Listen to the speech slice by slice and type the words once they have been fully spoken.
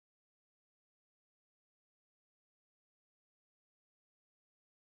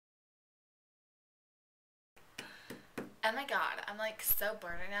Oh my god, I'm like so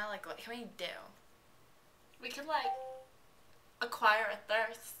bored right now. Like, what can we do? We could like acquire a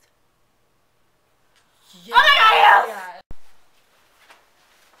thirst. Yeah. Oh my god, yes!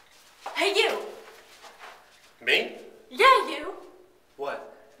 Hey you! Me? Yeah, you!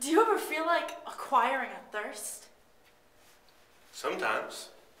 What? Do you ever feel like acquiring a thirst?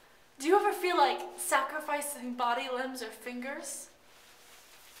 Sometimes. Do you ever feel like sacrificing body limbs or fingers?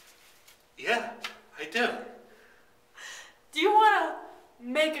 Yeah, I do. Do you want to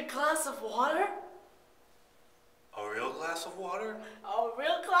make a glass of water? A real glass of water? A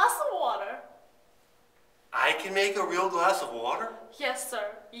real glass of water? I can make a real glass of water? Yes,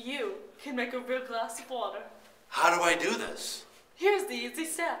 sir. You can make a real glass of water. How do I do this? Here's the easy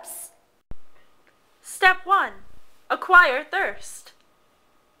steps. Step 1. Acquire thirst.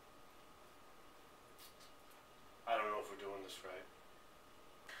 I don't know if we're doing this right.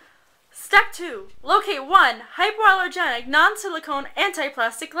 Step 2. Locate one hypoallergenic non-silicone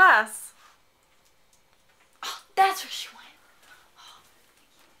anti-plastic glass. Oh, that's where she went.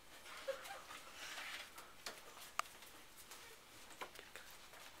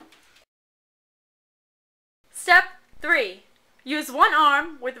 Step 3. Use one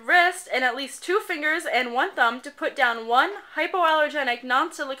arm with wrist and at least 2 fingers and 1 thumb to put down one hypoallergenic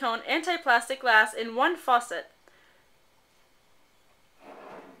non-silicone anti-plastic glass in one faucet.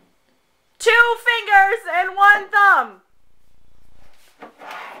 2 fingers and 1 thumb. 2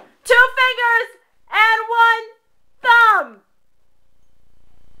 fingers and 1 thumb.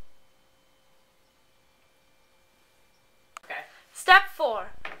 Okay. Step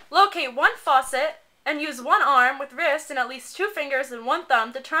 4. Locate one faucet and use one arm with wrist and at least 2 fingers and 1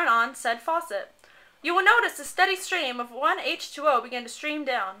 thumb to turn on said faucet. You will notice a steady stream of 1 H2O begin to stream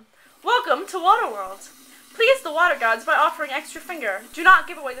down. Welcome to Waterworld. Please the water gods by offering extra finger. Do not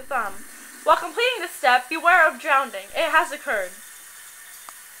give away the thumb. While completing this step, beware of drowning. It has occurred.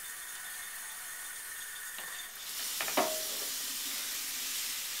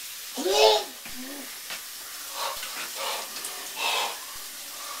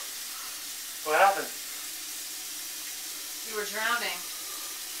 What happened? You were drowning.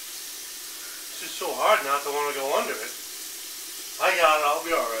 It's just so hard not to want to go under it. I got it. I'll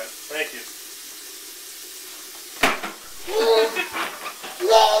be alright. Thank you.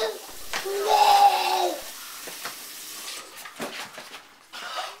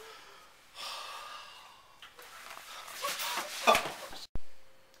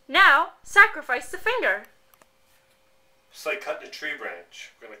 Now, sacrifice the finger. It's like cutting a tree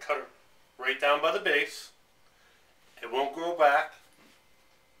branch. We're going to cut it right down by the base. It won't grow back.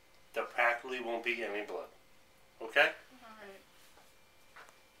 There practically won't be any blood. Okay? Alright.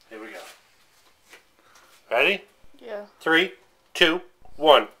 Here we go. Ready? Yeah. 3, 2,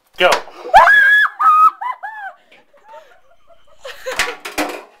 1, go!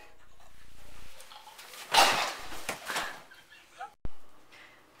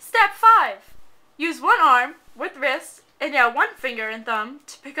 Step 5. Use one arm with wrist and now 1 finger and thumb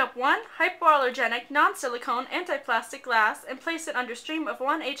to pick up one hypoallergenic non-silicone anti-plastic glass and place it under stream of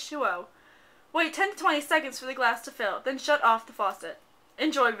 1 H2O. Wait 10 to 20 seconds for the glass to fill, then shut off the faucet.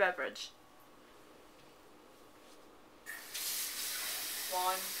 Enjoy beverage.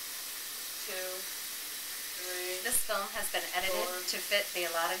 1, 2, 3. This film has been edited 4, to fit the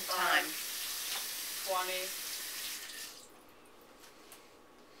allotted 5, time. 20.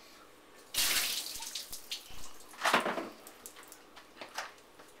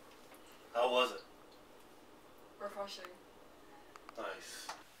 How was it? Refreshing. Nice.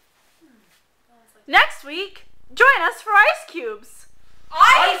 Next week, join us for Ice Cubes.